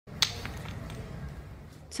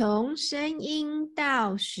从声音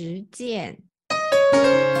到实践。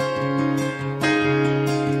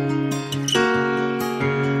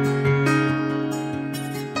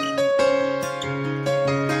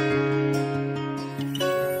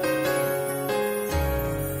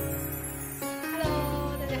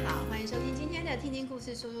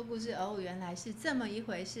说说故事，哦，原来是这么一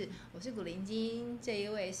回事。我是古灵精，这一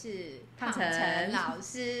位是胖晨老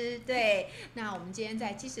师。对，那我们今天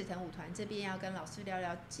在鸡屎藤舞团这边要跟老师聊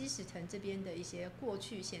聊鸡屎藤这边的一些过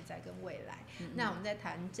去、现在跟未来。那我们在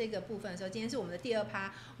谈这个部分的时候，今天是我们的第二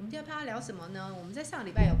趴。我们第二趴要聊什么呢？我们在上个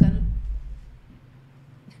礼拜有跟，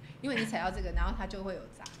因为你踩到这个，然后它就会有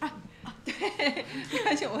杂。对，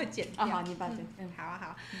而且我会剪掉。好，你把好啊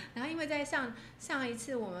好。然后因为在上一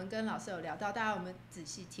次我们跟老师有聊到，大家有没有仔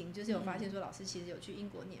细听？就是有发现说老师其实有去英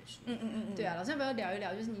国念书。对啊，老师要不要聊一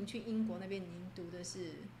聊？就是您去英国那边，您读的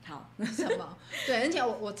是什么？对，而且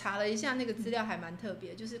我查了一下那个资料还蛮特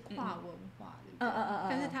别，就是跨文化的。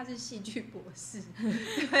但是他是戏剧博士。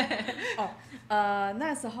对。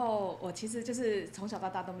那时候我其实就是从小到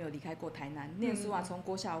大都没有离开过台南念书啊，从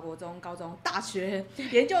国小、国中、高中、大学、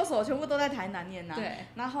研究所全部都在台南念啊。对。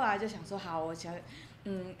那后来就想说，好，我想，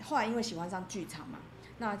后来因为喜欢上剧场嘛，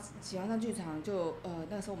那喜欢上剧场就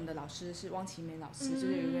那个时候我们的老师是汪奇梅老师，就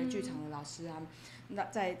是有一位剧场的老师啊，那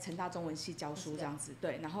在成大中文系教书这样子。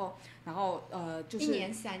对，然后就是1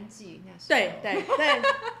年3季那时候。对，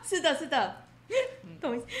是的。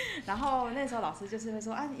然后那时候老师就是会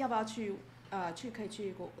说啊，要不要可以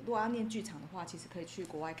去国，如果要念剧场的话，其实可以去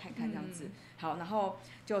国外看看这样子。好，然后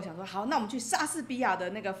就想说好，那我们去莎士比亚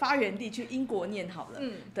的那个发源地，去英国念好了。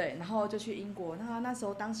对，然后就去英国。那时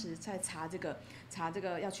候当时在查这个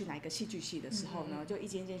要去哪一个戏剧系的时候呢，就一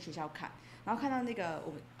间一间学校看，然后看到那个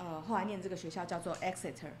我后来念这个学校叫做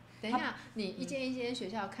Exeter。等一下，你一间一间学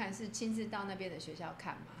校看是亲自到那边的学校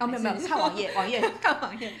看吗？哦，没有，看网页，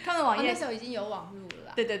看网页。那时候已经有网路了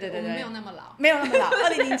啦。对，我们没有那么老。没有那么老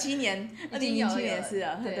，2007年是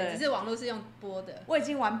了。对，只是网路是用播的。我已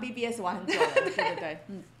经玩 BBS 玩很久了。对。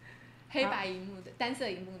黑白荧幕的，单色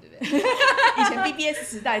荧幕，对不对？以前 BBS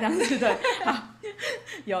时代这样子。对。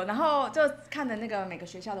有，然后就看了那个每个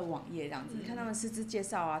学校的网页这样子，看他们师资介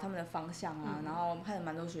绍啊，他们的方向啊，然后看了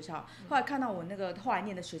蛮多学校。后来看到我那个后来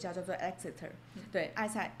念的学校叫做 Exeter，对，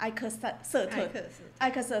埃克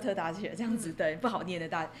瑟特大学这样子。对，不好念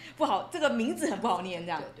的不好，这个名字很不好念这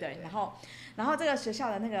样。对，然后这个学校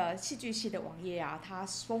的那个戏剧系的网页啊，它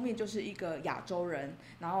封面就是一个亚洲人，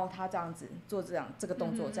然后他这样子做这个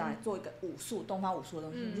动作，这样做一个武术，东方武术的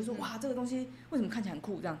东西，你就说哇，这个东西为什么看起来很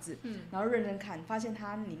酷这样子？然后认真看，发现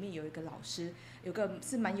它里面有一个老师，有个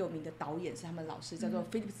是蛮有名的导演，是他们老师，叫做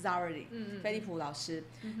Philip Zarelli，菲利普老师。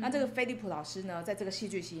那这个菲利普老师呢，在这个戏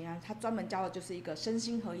剧系啊，他专门教的就是一个身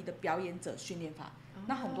心合一的表演者训练法。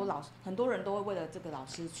那很多人都会为了这个老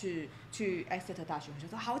师去 Exeter 大学，我就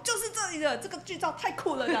说好，就是这里的这个剧照太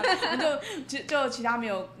酷了，这样就其他没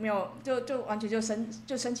有就完全就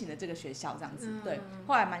申请了这个学校这样子。对，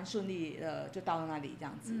后来蛮顺利的，就到了那里这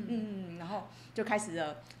样子。然后就开始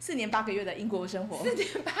了4年8个月的英国生活。4年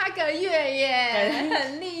8个月耶，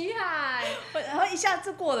很厉害。然后一下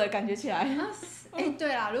就过了，感觉起来。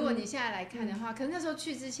对啦，如果你现在来看的话，可能那时候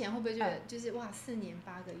去之前会不会觉得就是哇4年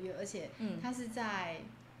8个月，而且它是在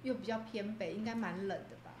又比较偏北，应该蛮冷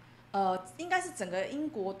的吧？应该是整个英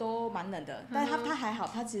国都蛮冷的，但是它还好，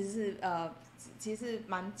它其实是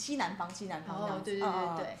蛮西南方这样子。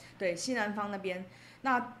对，西南方那边。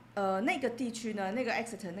那个地区呢，那个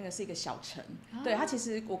Exeter 那个是一个小城。对，它其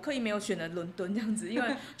实我刻意没有选了伦敦这样子，因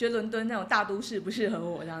为觉得伦敦那种大都市不适合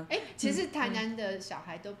我这样。其实台南的小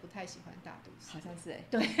孩都不太喜欢大都市。好像是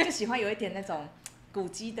对，就喜欢有一点那种古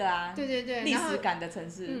迹的啊，对，历史感的城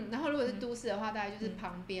市。然后如果是都市的话，大概就是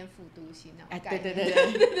旁边副都心那种概念。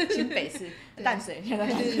对，新北市淡水现在。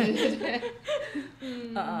对。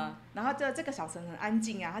然后这个小城很安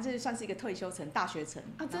静啊，它就是算是一个退休城、大学城。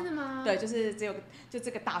真的吗？对，就是就这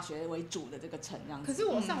个大学为主的这个城这样子。可是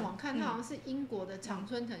我上网看，它好像是英国的常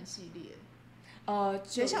春藤系列。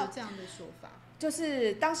学校有这样的说法。就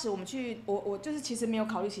是当时我们去，我就是其实没有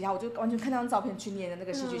考虑其他，我就完全看那张照片去念的那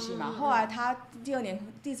个戏剧系嘛。后来他第2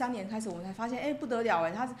年、第3年开始，我们才发现，不得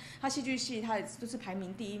了他戏剧系他也就是排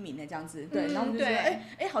名第1名的这样子。对，然后我们就觉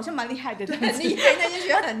得，好像蛮厉害的，对，很厉害，那些学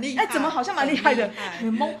校很厉害。怎么好像蛮厉害的，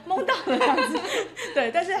懵到了这样子。对，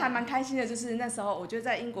但是还蛮开心的，就是那时候我觉得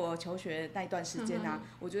在英国求学那一段时间啊，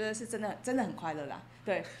我觉得是真的很快乐啦。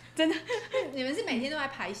对，真的。你们是每天都在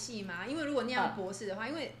排戏吗？因为如果那样博士的话，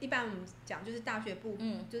因为一般我们讲就是大学部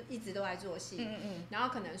就一直都在做戏，然后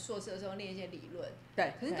可能硕士的时候练一些理论。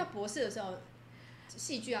对。可是到博士的时候，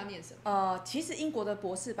戏剧要念什么？其实英国的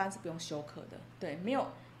博士班是不用修课的，对，没有。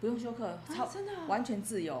不用修课，真的完全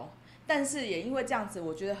自由。但是也因为这样子，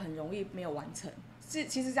我觉得很容易没有完成。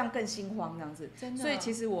其实这样更心慌这样子，所以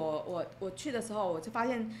其实我去的时候，我就发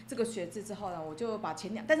现这个学制之后呢，我就把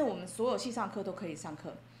但是我们所有系上课都可以上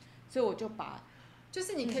课，所以我就把。就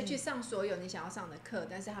是你可以去上所有你想要上的课，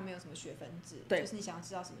但是它没有什么学分制，对，就是你想要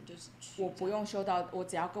知道什么就是去。我不用修到，我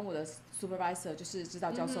只要跟我的 supervisor 就是指导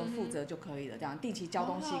教授负责就可以了，这样定期交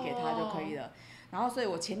东西给他就可以了。然后所以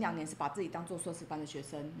我前2年是把自己当做硕士班的学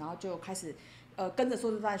生，然后就开始跟着硕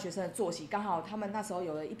士班的学生的作息，刚好他们那时候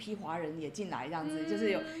有了一批华人也进来，这样子，就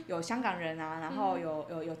是有香港人啊，然后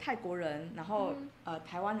有泰国人，然后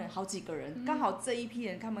台湾人好几个人，刚好这一批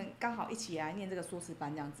人他们刚好一起来念这个硕士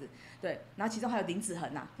班这样子，对，然后其中还有林子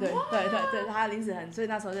恒呐，对，还有林子恒，所以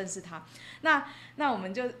那时候认识他。那我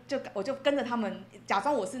们我就跟着他们，假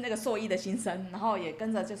装我是那个硕一的新生，然后也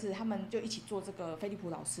跟着就是他们就一起做这个菲利普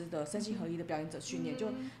老师的身心合一的表演者训练，就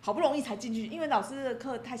好不容易才进去，因为老师的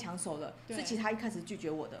课太抢手了，所以其实他一开始拒绝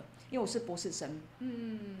我的，因为我是博士生，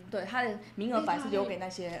对，他的名额本来是留给那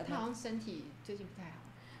些。他好像身体最近不太好。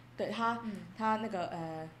对他那个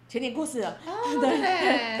前年过世了，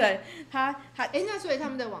对，他那所以他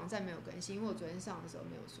们的网站没有更新，因为我昨天上的时候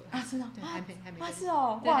没有说啊，真的，对，还没更新。是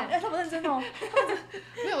哦，哇，他们认真哦，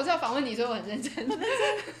没有，我是要访问你，所以我很认真，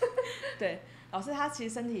对。老师他其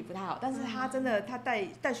实身体不太好，但是他真的他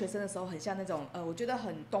带学生的时候很像那种我觉得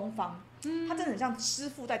很东方，他真的很像师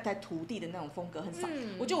傅带徒弟的那种风格，很少。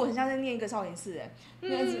我觉得我很像在念一个少林寺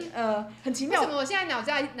很奇妙。为什么我现在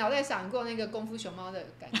脑袋闪过那个功夫熊猫的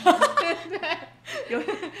感觉？对，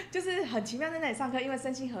就是很奇妙在那里上课，因为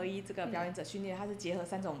身心合一这个表演者训练，它是结合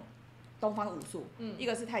3种东方武术，一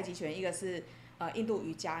个是太极拳，一个是印度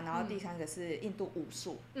瑜伽，然后第3个是印度武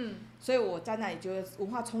术。所以我在那里觉得文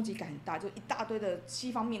化冲击感很大，就一大堆的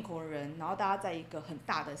西方面孔的人，然后大家在一个很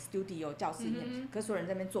大的 studio 教室里面，可是所有人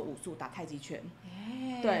在那边做武术、打太极拳。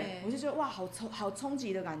对，我就觉得哇，好冲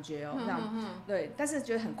击的感觉哦，这样。对，但是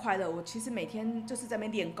觉得很快乐。我其实每天就是在那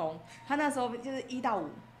边练功。他那时候就是1到5，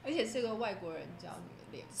而且是个外国人教你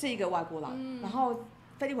们练。是一个外国人，然后。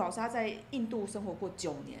菲利普老师他在印度生活过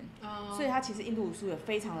9年，所以他其实印度武术也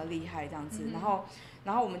非常的厉害这样子。然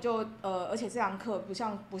后我们就而且这堂课不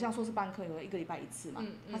像硕士班课有1个礼拜1次嘛，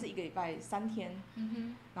它是1个礼拜3天，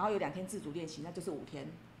然后有2天自主练习，那就是5天。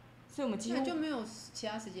所以我们几乎就没有其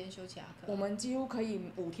他时间修其他课。我们几乎可以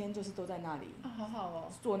5天就是都在那里，好好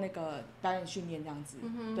哦，做那个表演训练这样子。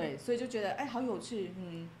对，所以就觉得好有趣，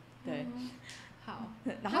对。好，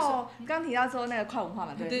然后刚提到说那个跨文化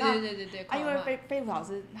嘛，对，对，因为菲利普老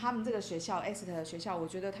师他们这个学校 Exeter 的学校，我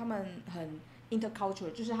觉得他们很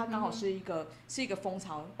intercultural， 就是它刚好是一个风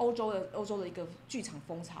潮，欧洲的一个剧场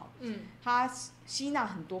风潮，它吸纳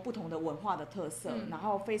很多不同的文化的特色，然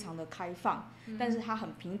后非常的开放，但是它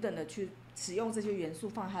很平等的去使用这些元素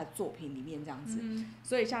放在他的作品里面这样子。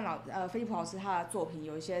所以像菲利普老师他的作品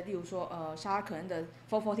有一些，例如说莎拉可恩的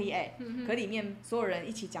 448，可里面所有人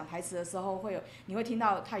一起讲台词的时候，你会听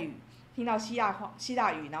到泰语，听到希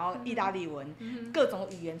腊语，然后意大利文，各种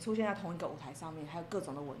语言出现在同一个舞台上面，还有各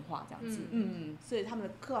种的文化这样子。所以他们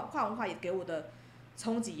的跨文化也给我的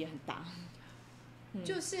冲击也很大。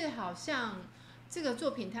就是好像这个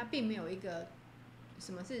作品它并没有一个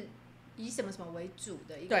什么是以什么什么为主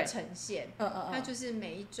的一个呈现，它就是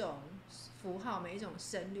每一种符号、每一种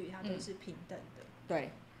声律，它都是平等的。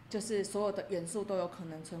对，就是所有的元素都有可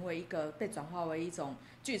能成为一个被转化为一种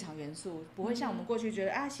剧场元素，不会像我们过去觉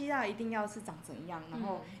得希腊一定要是长怎样，然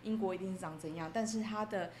后英国一定是长怎样，但是它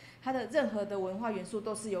的任何的文化元素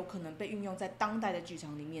都是有可能被运用在当代的剧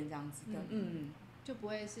场里面这样子的。就不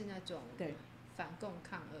会是那种对反共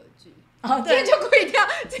抗俄剧。今天就故意一定要，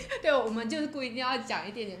对，我们就是故意一定要讲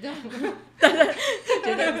一点点这种，对，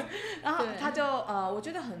绝对。然后他就我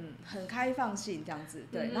觉得很开放性这样子，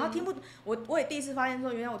对。然后我也第一次发现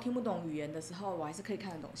说，原来我听不懂语言的时候，我还是可以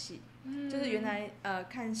看得懂戏。就是原来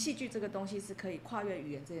看戏剧这个东西是可以跨越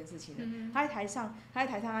语言这件事情的。他在台上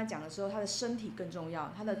他讲的时候，他的身体更重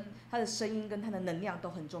要，他的声音跟他的能量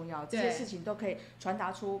都很重要，这些事情都可以传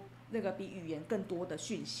达出那个比语言更多的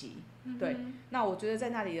讯息。对，那我觉得在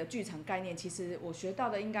那里的剧场概念，其实我学到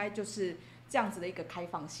的应该就是这样子的一个开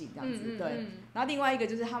放性，这样子。对。然后另外一个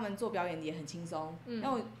就是他们做表演也很轻松，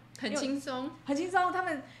很轻松，很轻松。他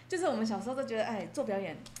们就是我们小时候都觉得，做表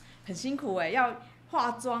演很辛苦要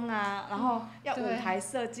化妆啊，然后要舞台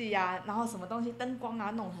设计啊，然后什么东西灯光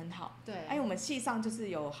啊弄很好。对。因为我们系上就是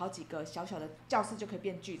有好几个小小的教室就可以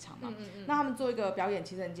变剧场嘛。那他们做一个表演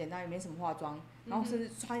其实很简单，也没什么化妆。然后是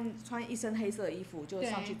穿一身黑色的衣服，就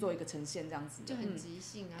上去做一个呈现这样子，就很即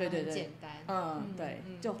兴啊，对，很简单。对，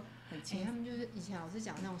就很轻。他们就是以前老师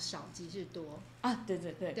讲那种少即是多啊，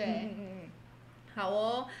对。好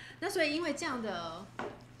哦，那所以因为这样的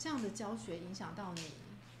这样的教学影响到你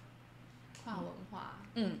跨文化，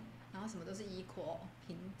然后什么都是 equal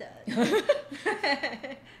平等，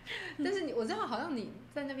但是我知道好像你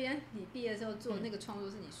在那边你毕业的时候做那个创作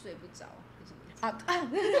是你睡不着，超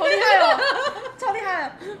厉害哦，超厉害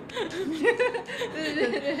了，对，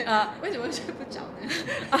为什么会睡不着呢？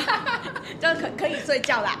就可以睡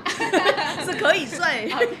觉啦，是可以睡，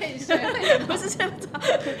可以睡，不是睡不着。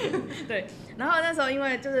对，然后那时候因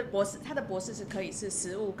为就是他的博士是可以是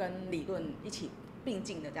实务跟理论一起并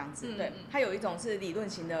进的这样子，对，他有一种是理论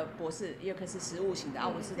型的博士，也有可是实务型的，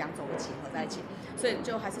我们是两种一起合在一起，所以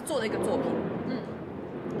就还是做了一个作品。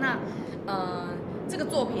那这个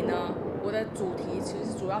作品呢，我的主题其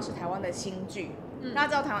实主要是台湾的新剧。大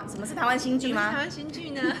家知道什么是台湾新剧吗？台湾新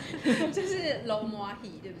剧呢，就是流麻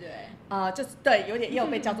戏，对不对？就是对，有点也有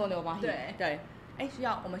被叫做流麻戏。对。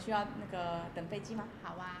我们需要那个等飞机吗？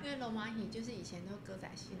好啊，因为流麻戏就是以前都歌仔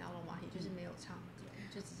戏，然后流麻戏就是没有唱歌，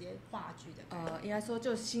就直接话剧的。应该说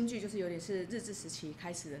就新剧就是有点是日治时期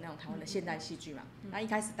开始的那种台湾的现代戏剧嘛。那一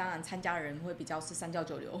开始当然参加的人会比较是三教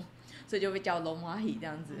九流，所以就被叫流麻戏这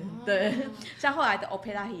样子。对，像后来的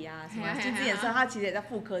opera 戏啊，什么金枝演社，它其实也在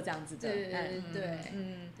复刻这样子的。对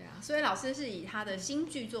啊，所以老师是以他的新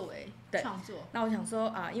剧作为创作。那我想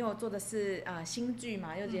说因为我做的是新剧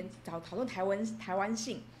嘛，又讨论台湾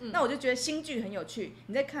性，那我就觉得新剧很有趣。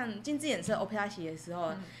你在看金枝演社 opera 戏的时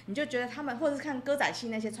候，你就觉得他们，或者是看歌仔戏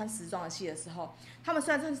那些穿时装的戏的时候，他们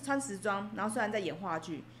虽然穿时装，然后虽然在演话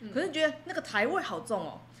剧，可是觉得那个台味好重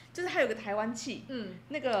哦。就是它有个台湾气，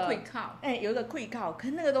那个会靠，有一个会靠，可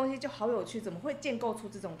是那个东西就好有趣，怎么会建构出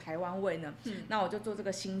这种台湾味呢？那我就做这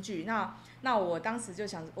个新剧，那我当时就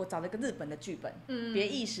想，我找了一个日本的剧本，别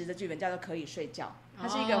意识的剧本叫做《可以睡觉》，它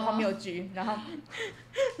是一个荒谬剧，然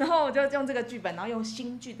后我就用这个剧本，然后用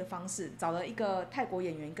新剧的方式找了一个泰国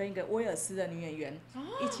演员跟一个威尔斯的女演员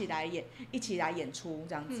一起来演出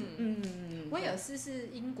这样子。威尔斯是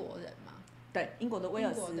英国人吗？对，英国的威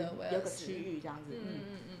尔斯有个区域这样子。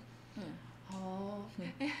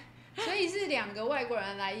所以是2个外国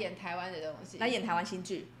人来演台湾的东西，来演台湾新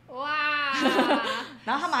剧。哇！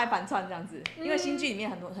然后他们还反串这样子，因为新剧里面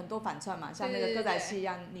很多反串嘛，像那个歌仔戏一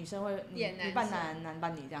样，女生会女扮男，男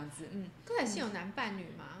扮女这样子。歌仔戏有男扮女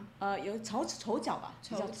吗？有丑角吧？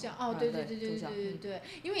丑角对，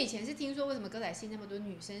因为以前是听说为什么歌仔戏那么多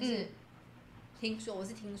女生是。我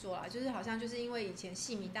是听说啦，就是好像就是因为以前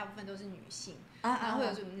戏迷大部分都是女性，然后会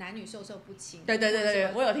有什么男女授受不亲。对，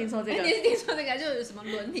我有听说这个。你是听说这个，就有什么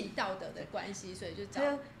伦理道德的关系，所以就找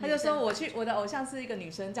他就说我的偶像是一个女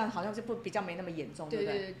生，这样好像就比较没那么严重，对不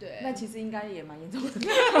对？对。那其实应该也蛮严重的。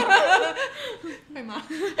会吗？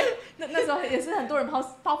那时候也是很多人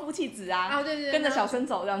抛夫弃子啊，对，跟着小生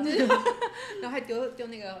走这样子，然后还丢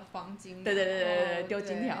那个黄金。对，丢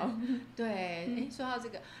金条。对，说到这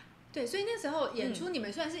个。对，所以那时候演出，你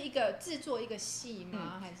们算是一个制作一个戏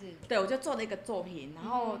吗？还是？对，我就做了一个作品，然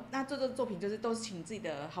后那做这个作品就是都是请自己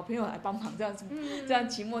的好朋友来帮忙这样子，这样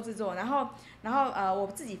期末制作，然后我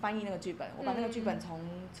自己翻译那个剧本，我把那个剧本从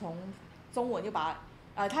中文就把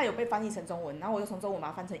它有被翻译成中文，然后我就从中文把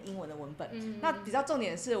它翻成英文的文本。那比较重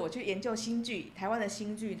点的是，我去研究新剧，台湾的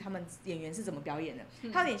新剧，他们演员是怎么表演的，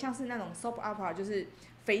它有点像是那种 soap opera， 就是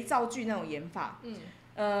肥皂剧那种演法。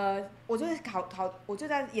我就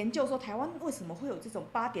在研究说，台湾为什么会有这种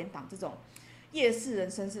8点档这种夜市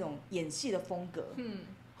人生这种演戏的风格？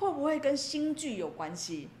会不会跟新剧有关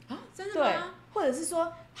系啊？真的吗？对，或者是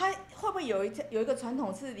说，它会不会有一个传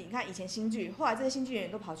统是，你看以前新剧，后来这些新剧演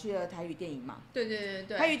员都跑去了台语电影嘛？对。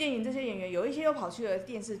台语电影这些演员有一些又跑去了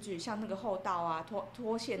电视剧，像那个厚道啊、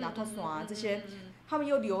脱线啊、脱伞啊这些，他们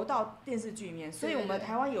又流到电视剧里面，所以我们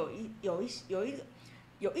台湾有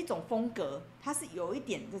一种风格，它是有一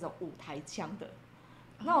点这种舞台腔的。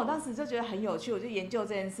那我当时就觉得很有趣，我就研究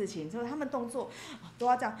这件事情，所以他们动作都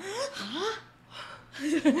要这样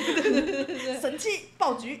神气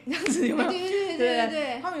爆菊这样子，有没有？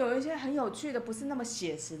对，他们有一些很有趣的，不是那么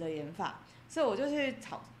写实的演法，所以我就去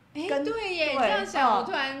炒。对耶，这样想我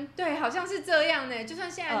突然对，好像是这样呢。就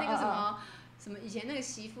像现在那个什么以前那个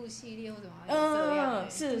媳妇系列或什么，好像这样。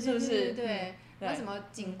是不是？对。那什么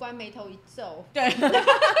警官眉头一皱，对，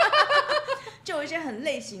就有一些很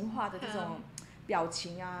类型化的这种表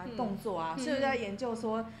情啊、动作啊，所以在研究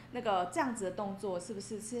说那个这样子的动作是不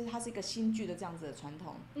是它是一个新剧的这样子的传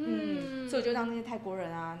统，所以我就让那些泰国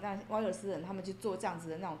人啊、那威尔斯人他们去做这样子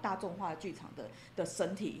的那种大众化的剧场的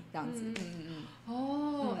身体这样子，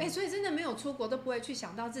所以真的没有出国都不会去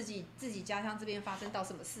想到自己家乡这边发生到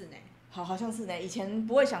什么事呢？好像是呢，以前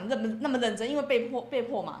不会想那么认真，因为被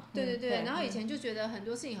迫嘛。对，然后以前就觉得很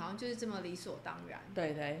多事情好像就是这么理所当然。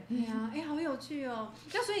对。对啊，好有趣哦。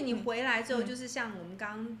那所以你回来之后，就是像我们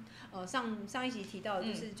刚上一集提到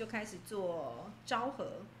的，就开始做昭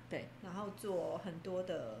和，对，然后做很多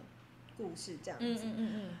的故事这样子。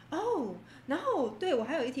哦，然后对我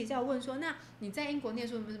还有一题是要问说，那你在英国念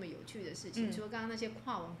书有没有什么有趣的事情？除了刚刚那些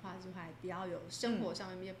跨文化之外，比较有生活上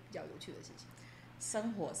面比较有趣的事情。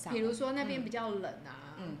生活上，比如说那边比较冷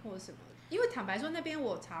啊，或者什么，因为坦白说那边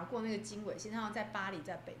我查过那个经纬线，它好像在巴黎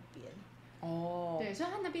在北边。哦。对，所以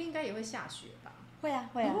它那边应该也会下雪吧？会啊，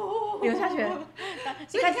有下雪。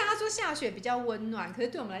所以你看他说下雪比较温暖，可是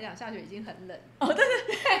对我们来讲下雪已经很冷。哦，对。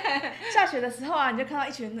下雪的时候啊，你就看到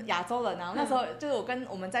一群亚洲人啊，那时候就是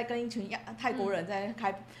我们在跟一群泰国人在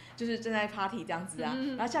就是正在 party 这样子啊，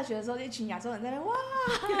然后下雪的时候，一群亚洲人在那边哇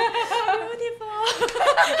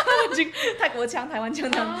 ，beautiful， 泰国腔、台湾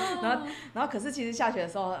腔这样，然后可是其实下雪的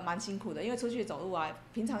时候蛮辛苦的，因为出去走路啊，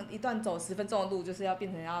平常一段走10分钟的路，就是要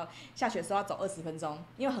变成要下雪的时候要走20分钟，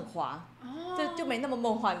因为很滑，就没那么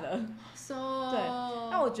梦幻了。对，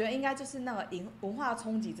那我觉得应该就是那个文化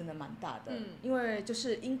冲击真的蛮大的，因为就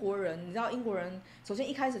是英国人，你知道英国人首先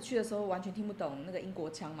一开始去的时候完全听不懂那个英国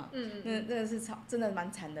腔嘛，那个是真的蛮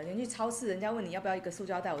惨的。你去超市，人家问你要不要一个塑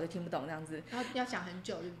胶袋，我就听不懂这样子，然后要想很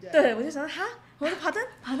久，对不对？对，我就想哈，我说好的，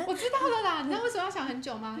我知道了啦。你知道为什么要想很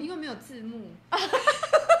久吗？因为没有字幕。对，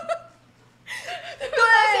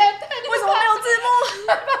为什么没有字幕？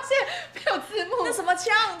发现没有字幕，那什么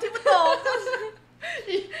腔听不懂，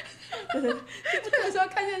这个时候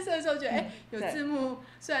看电视的时候觉得，有字幕，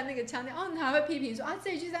虽然那个腔调，你还会批评说啊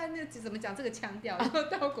这一句在那怎么讲这个腔调，然后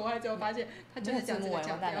到国外之后发现他就是讲这个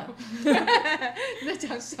腔调，你在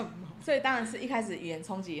讲什么？所以当然是一开始语言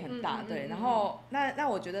冲击很大，对。然后那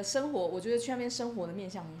我觉得生活，我觉得去那边生活的面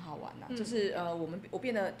向很好玩呐，就是我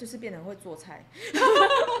变得很会做菜，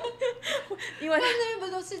因为那边不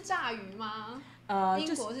是都吃炸鱼吗？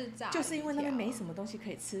英国是炸鱼，就是因为那边没什么东西可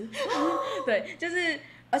以吃，对，就是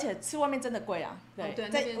而且吃外面真的贵啊，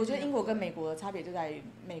对，我觉得英国跟美国的差别就在于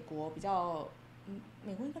美国比较。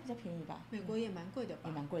美国应该比较便宜吧？美国也蛮贵的吧？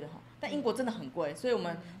也蛮贵的哈，但英国真的很贵，所以我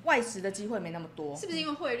们外食的机会没那么多。是不是因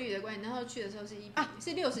为汇率的关系？那时候去的时候是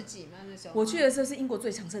是60几吗？那时候我去的时候是英国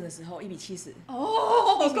最强盛的时候，1:70。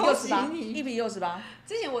哦，恭喜你！1:68。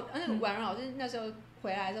之前我那个婉容老师那时候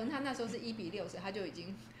回来的时候，他那时候是1:60，他就已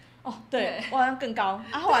经。对，我好像更高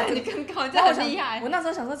啊！后来你更高，你真的很厉害。我那时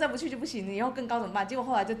候想说再不去就不行，你以后更高怎么办？结果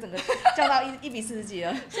后来就整个降到1:40几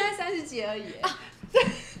了。现在30几而已。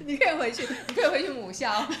你可以回去母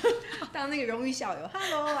校当那个荣誉校友。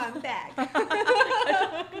Hello, I'm back 。可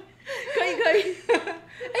以。真的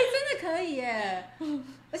可以耶！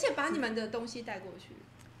而且把你们的东西带过去。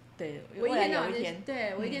对，我一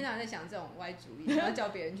天到晚在想这种歪主意，然后叫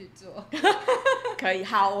别人去做。可以，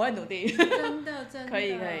好，我会努力。真的。可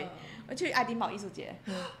以。我去爱丁堡艺术节。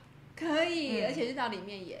可以，而且是到里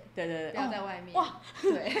面演。对。不要在外面。哇，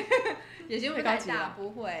对。有些会太大，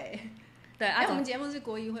不会。对，我们节目是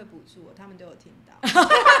国议会补助，他们都有听到。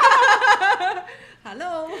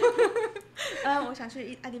Hello， 我想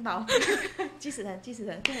去爱丁堡，鸡屎藤，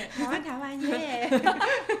对，台湾耶。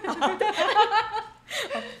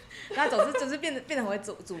然后总之变得很会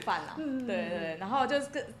煮饭啦，对，然后就是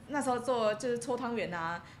那时候做就是搓汤圆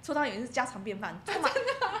啊，搓汤圆是家常便饭，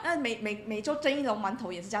那每周蒸一笼馒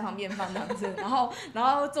头也是家常便饭这样子，然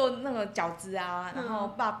后做那个饺子啊，然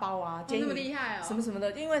后霸包啊，煎鱼什么什么的，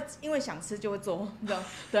因为想吃就会做，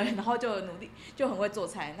对，然后就努力就很会做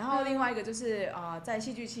菜，然后另外一个就是在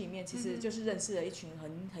戏剧系里面其实就是认识了一群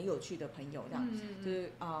很有趣的朋友这样，就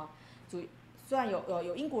是虽然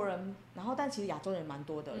有英国人，然后但其实亚洲人蛮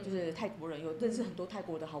多的，就是泰国人，有认识很多泰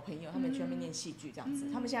国的好朋友，他们去那边念戏剧这样子，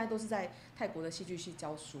他们现在都是在泰国的戏剧系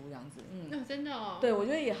教书这样子，真的哦。对，我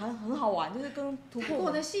觉得也很好玩，就是跟突破。泰国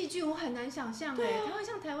的戏剧我很难想象它会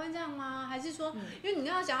像台湾这样吗？还是说，因为你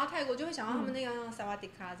刚刚讲到泰国，就会想到他们那个萨瓦迪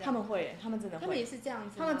卡这样。他们真的会。他们也是这样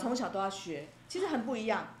子。他们从小都要学，其实很不一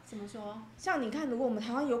样。怎么说？像你看，如果我们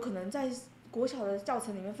台湾有可能在国小的教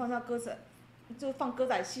程里面放下歌仔。就放歌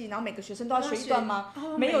仔戏，然后每个学生都要学一段吗？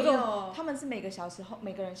没有这种，他们是每个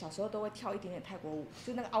人小时候都会跳一点点泰国舞，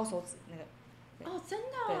就那个凹手指那个。真的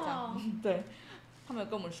对，这样，对，他们有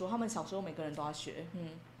跟我们说，他们小时候每个人都要学，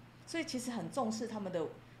所以其实很重视他们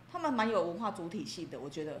蛮有文化主体性的，我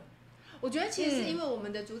觉得。我觉得其实是因为我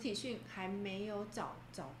们的主体性还没有找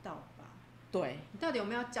到吧。对。你到底我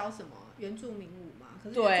们要教什么？原住民舞嘛，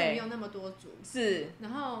可是原住民有那么多族，是，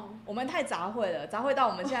然后我们太杂烩了，杂烩到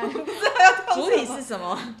我们现在不知道主体是什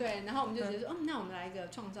么。对，然后我们就觉得说，那我们来一个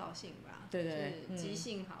创造性吧，对，就是即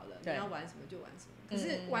兴好了，你要玩什么就玩什么。可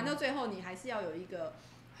是玩到最后，你还是要有一个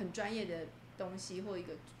很专业的东西或一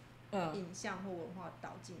个影像或文化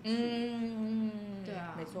导进去。对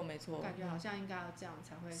啊，没错没错，感觉好像应该要这样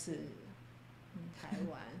才会是台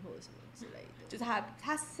湾或者什么之类的。就是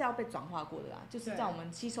它是要被转化过的啦，就是在我们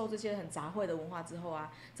吸收这些很杂烩的文化之后啊，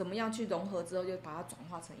怎么样去融合之后，就把它转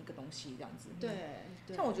化成一个东西这样子。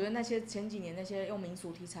对，像我觉得那些前几年那些用民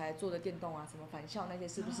俗题材做的电动啊，什么返校那些，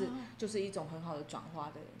是不是就是一种很好的转化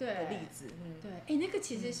的例子？对，那个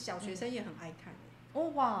其实小学生也很爱看。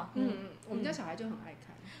哇，我们家小孩就很爱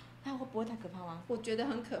看。那会不会太可怕吗？我觉得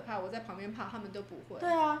很可怕，我在旁边怕，他们都不会。对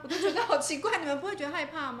啊，我都觉得好奇怪，你们不会觉得害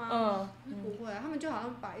怕吗？不会，他们就好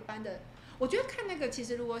像把一般的。我觉得看那个，其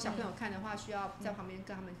实如果小朋友看的话，需要在旁边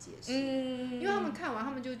跟他们解释，因为他们看完，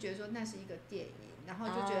他们就觉得说那是一个电影，然后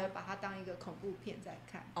就觉得把它当一个恐怖片在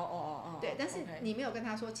看。对，但是你没有跟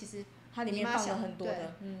他说，其实它里面放了很多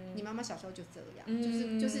的，你妈妈小时候就这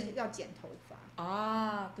样，就是要剪头发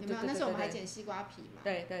啊，有没有？那时候我们还剪西瓜皮嘛。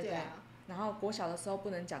对啊。然后国小的时候不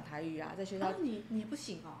能讲台语啊，在学校。你不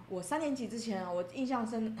行哦。我3年级之前啊，我印象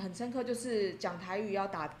很深刻，就是讲台语要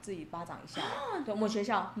打自己巴掌一下。对，我们学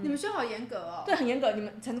校。你们学校好严格哦。对，很严格。你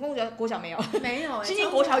们成功国小没有？没有。新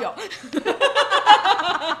国小有。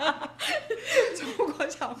中国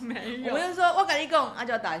小没有。我们就说我跟你讲，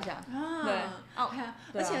就要打一下。对。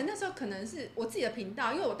而且那时候可能是我自己的频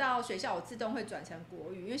道，因为我到学校我自动会转成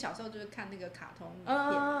国语，因为小时候就是看那个卡通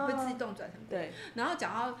片，会自动转成国语。然后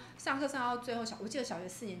讲到上课上到最后，我记得小学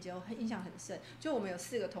4年级我印象很深，就我们有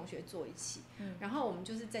4个同学坐一起，然后我们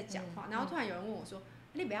就是在讲话，然后突然有人问我说：“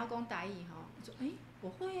你不要讲台语哈？”我说：“我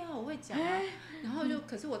会啊，我会讲啊。”然后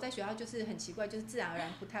可是我在学校就是很奇怪，就是自然而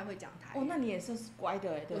然不太会讲台语。那你也是乖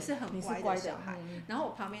的哎，我是很乖的小孩。然后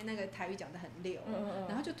我旁边那个台语讲得很溜，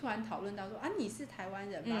然后就突然讨论到说：“啊，你是台湾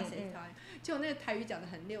人吗？谁台湾？”结果那个台语讲得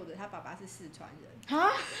很溜的，他爸爸是四川人。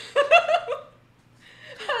啊！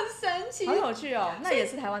很神奇，好有趣哦！那也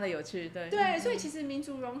是台湾的有趣，对，所以其实民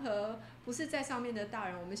族融合不是在上面的大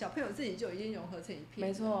人，我们小朋友自己就已经融合成一片。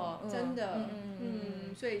没错，真的，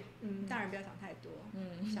所以大人不要想太多，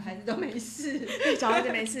小孩子都没事，小孩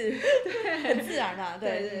子没事，很自然啦，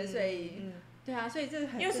对，所以，对啊，所以这个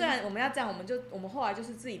很，因为虽然我们要这样，我们后来就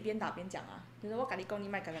是自己边打边讲啊。就是我跟你讲，你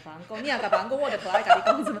别跟别人讲，你也跟别人讲，我就不爱跟你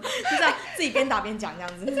讲什么，就这样自己边打边讲这样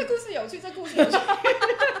子。这故事有趣，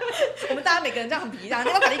我们大家每个人这样很皮，这样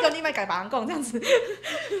我跟你讲，你别跟别人讲这样子。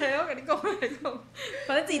对，我跟你讲，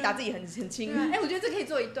反正自己打自己很轻。我觉得这可以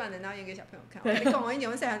做一段的，然后演给小朋友看。我跟你讲，我1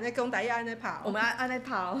年细汉在讲台语安尼跑，我们安尼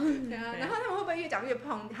跑。对啊，然后他们会不会越讲越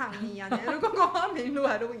抗议啊？如果讲话明愈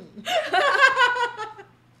来愈严。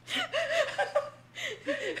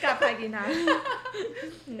尬拍给他，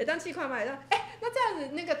当气块嘛，那这样子，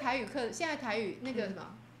那个台语课，现在台语那个什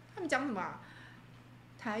么，他们讲什么？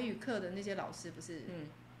台语课的那些老师不是，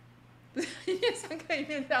不是一面上课一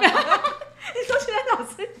面这样吗？你说现在老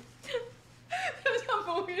师，他们像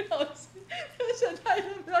母语老师，他们选台语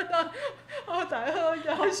不要讲，好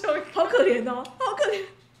可怜哦，好可怜。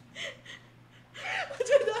我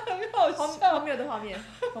觉得很好笑，荒谬的画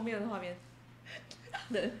面，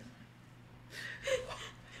对。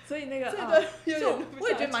所以那个我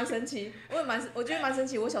也觉得蛮神奇，我觉得蛮神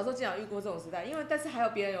奇。我小时候竟然有遇过这种时代，但是还有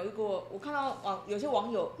别人有遇过，我看到有些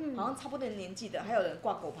网友好像差不多年纪的，还有人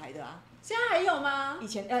挂狗牌的啊。现在还有吗？以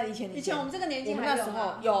前我们这个年纪还有吗？我们那时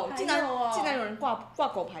候有，竟然有人挂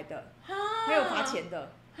狗牌的，还有罚钱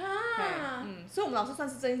的。所以我们老师算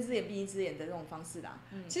是睁一只眼闭一只眼的这种方式啦。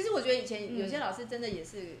其实我觉得以前有些老师真的也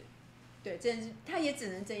是。对，他也只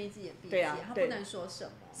能睁一只眼闭一只眼，他不能说什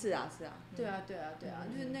么。是啊。对啊，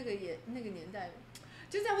就是那个年代，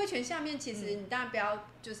就在威权下面，其实你当然不要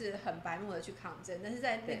就是很白目的去抗争，但是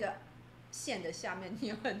在那个线的下面，你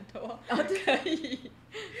有很多可以。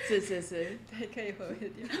是。对，可以回味的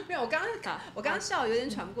地方。没有，我刚刚笑有点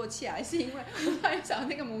喘不过气来，是因为我突然想到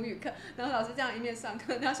那个母语课，然后老师这样一面上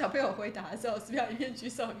课，然后小朋友回答的时候，是不是要一面举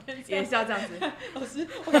手一面也是要这样子？老师，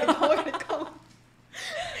我跟你讲。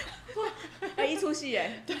一出戏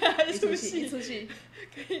耶，对啊，一出戏，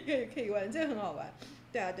可以玩，这个很好玩。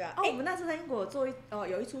对啊。我们那次在英国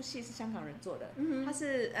有一出戏是香港人做的，他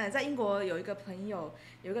是在英国有一个朋友，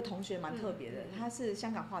有一个同学蛮特别的，他是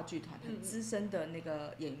香港话剧团很资深的那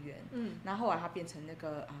个演员，然后后来他变成那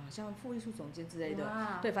个像副艺术总监之类的，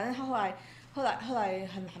对，反正他后来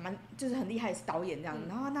还蛮就是很厉害，是导演这样，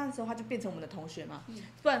然后那时候他就变成我们的同学嘛，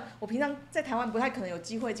不然我平常在台湾不太可能有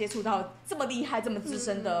机会接触到这么厉害、这么资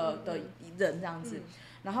深的人这样子。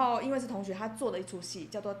然后因为是同学，他做了一出戏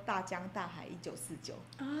叫做《大江大海1949》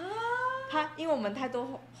他因为我们太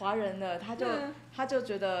多华人了，他就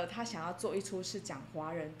觉得他想要做一出是讲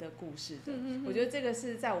华人的故事的。我觉得这个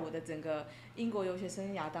是在我的整个英国留学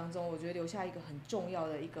生涯当中，我觉得留下一个很重要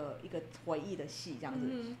的一个回忆的戏，这样子。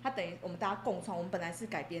他等于我们大家共创，我们本来是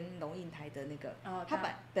改编龙应台的那个，他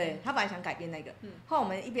本来想改编那个，后来我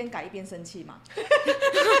们一边改一边生气嘛。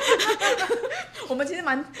我们其实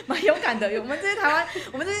蛮勇敢的，我们这些台湾，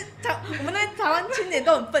我们那些台湾青年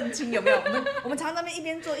都很愤青，有没有？我们常常在那边一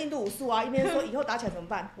边做印度武术啊，一边说以后打起来怎么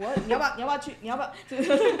办？你要不要去？你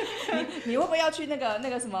会不会要去那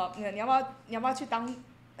个什么？你要不要去当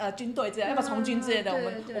军队之类的？要不要从军之类的？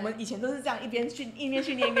我们以前都是这样一边训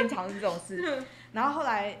练一边讨论这种事。然后后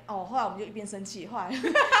来我们就一边生气，后来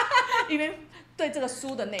一边对这个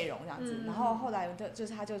书的内容这样子，然后后来就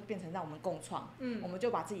是它就变成让我们共创，我们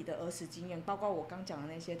就把自己的儿时经验，包括我刚讲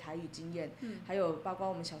的那些台语经验，还有包括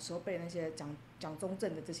我们小时候背那些讲中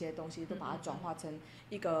正的这些东西，都把它转化成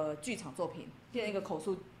一个剧场作品，变成一个口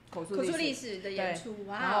述历史的演出，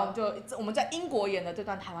然后我们在英国演的这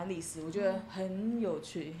段台湾历史，我觉得很有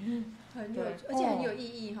趣，很有趣，而且很有意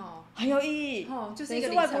义哈，很有意义，就是一个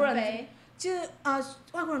里程碑。就是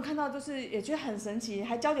外国人看到就是也觉得很神奇，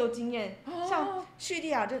还交流经验，像叙利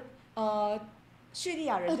亚人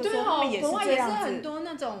就说他们也是这样子，很多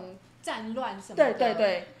那种战乱什么的。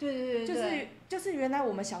对，就是原来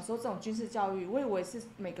我们小时候这种军事教育，我以为是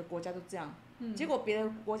每个国家都这样，结果别的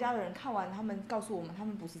国家的人看完，他们告诉我们，他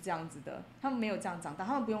们不是这样子的，他们没有这样长大，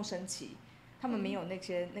他们不用升旗，他们没有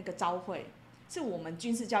那个朝会，是我们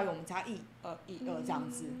军事教育，我们加1、2这样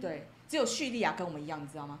子，对，只有叙利亚跟我们一样，你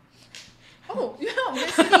知道吗？原来我们跟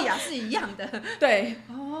叙利亚是一样的。对，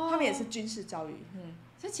他们也是军事教育，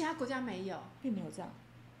所以其他国家没有，并没有这样。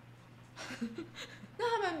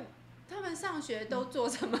那他们上学都做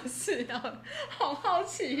什么事呢？好好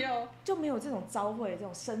奇哦。就没有这种朝会、这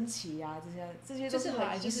种升旗啊，这些都是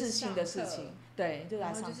很仪式性的事情。对，就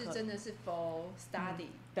来上课。就是真的是 for study。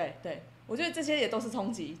对，我觉得这些也都是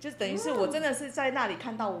冲击，就等于是我真的是在那里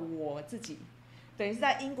看到我自己。等于是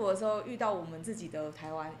在英国的时候遇到我们自己的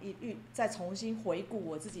台湾，再重新回顾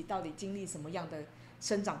我自己到底经历什么样的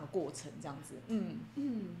生长的过程，这样子。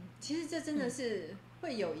其实这真的是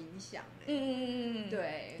会有影响。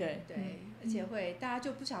对，而且大家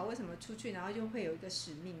就不晓得为什么出去，然后就会有一个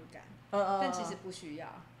使命感。但其实不需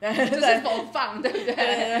要，就是风放，对不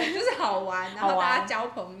对？就是好玩，然后大家交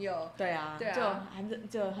朋友，对啊，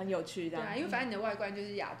就很有趣这样。对啊，因为反正你的外观就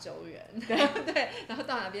是亚洲人，对，然后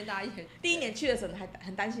到哪边大家也。第一年去的时候还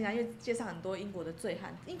很担心啊，因为街上很多英国的醉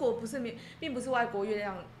汉。英国并不是外国月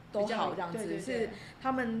亮都好这样子，是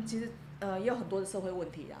他们其实也有很多的社会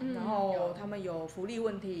问题啊，然后他们有福利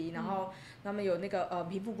问题，然后他们有那个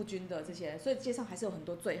贫富不均的这些，所以街上还是有很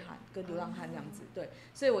多醉汉跟流浪汉这样子。对，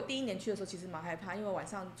所以我第一年去的时候其实蛮害怕，因为晚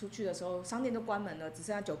上出去的时候商店都关门了，只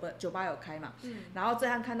剩下酒吧有开嘛。然后醉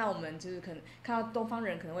汉看到我们就是可能看到东方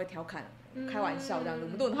人可能会调侃、开玩笑这样子，我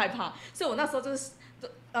们都很害怕。所以我那时候就是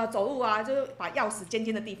走路啊，就是把钥匙尖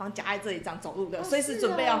尖的地方夹在这里这样走路的，随时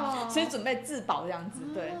准备自保这样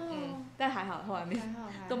子。对，但还好后来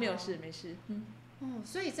都没有事，没事。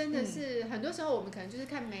所以真的是很多时候我们可能就是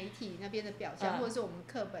看媒体那边的表象，或者是我们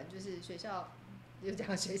课本就是学校有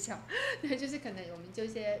讲学校，对，就是可能我们就一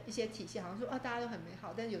些体系，好像说大家都很美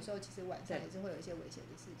好，但是有时候其实晚上也是会有一些危险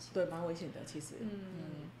的事情。对，蛮危险的，其实。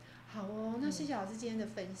好哦，那谢谢老师今天的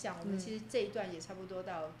分享，我们其实这一段也差不多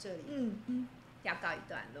到这里。要告一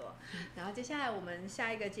段落，然后接下来我们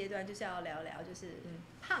下一个阶段就是要聊聊，就是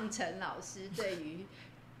胖陈老师对于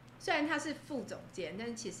虽然他是副总监，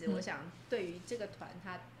但其实我想对于这个团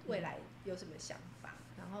他未来有什么想法，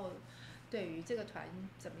然后对于这个团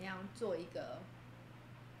怎么样做一个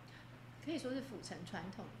可以说是府城传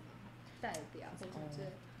统的代表，或者是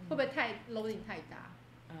会不会太 loading 太大？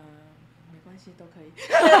没关系，都可以。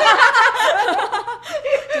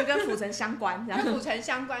就跟府城相关，跟府城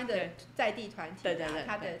相关的在地团体，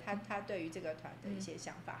对，他对于这个团的一些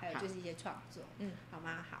想法，还有就是一些创作，好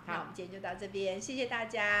吗？好，那我们今天就到这边，谢谢大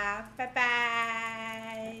家，拜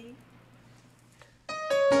拜。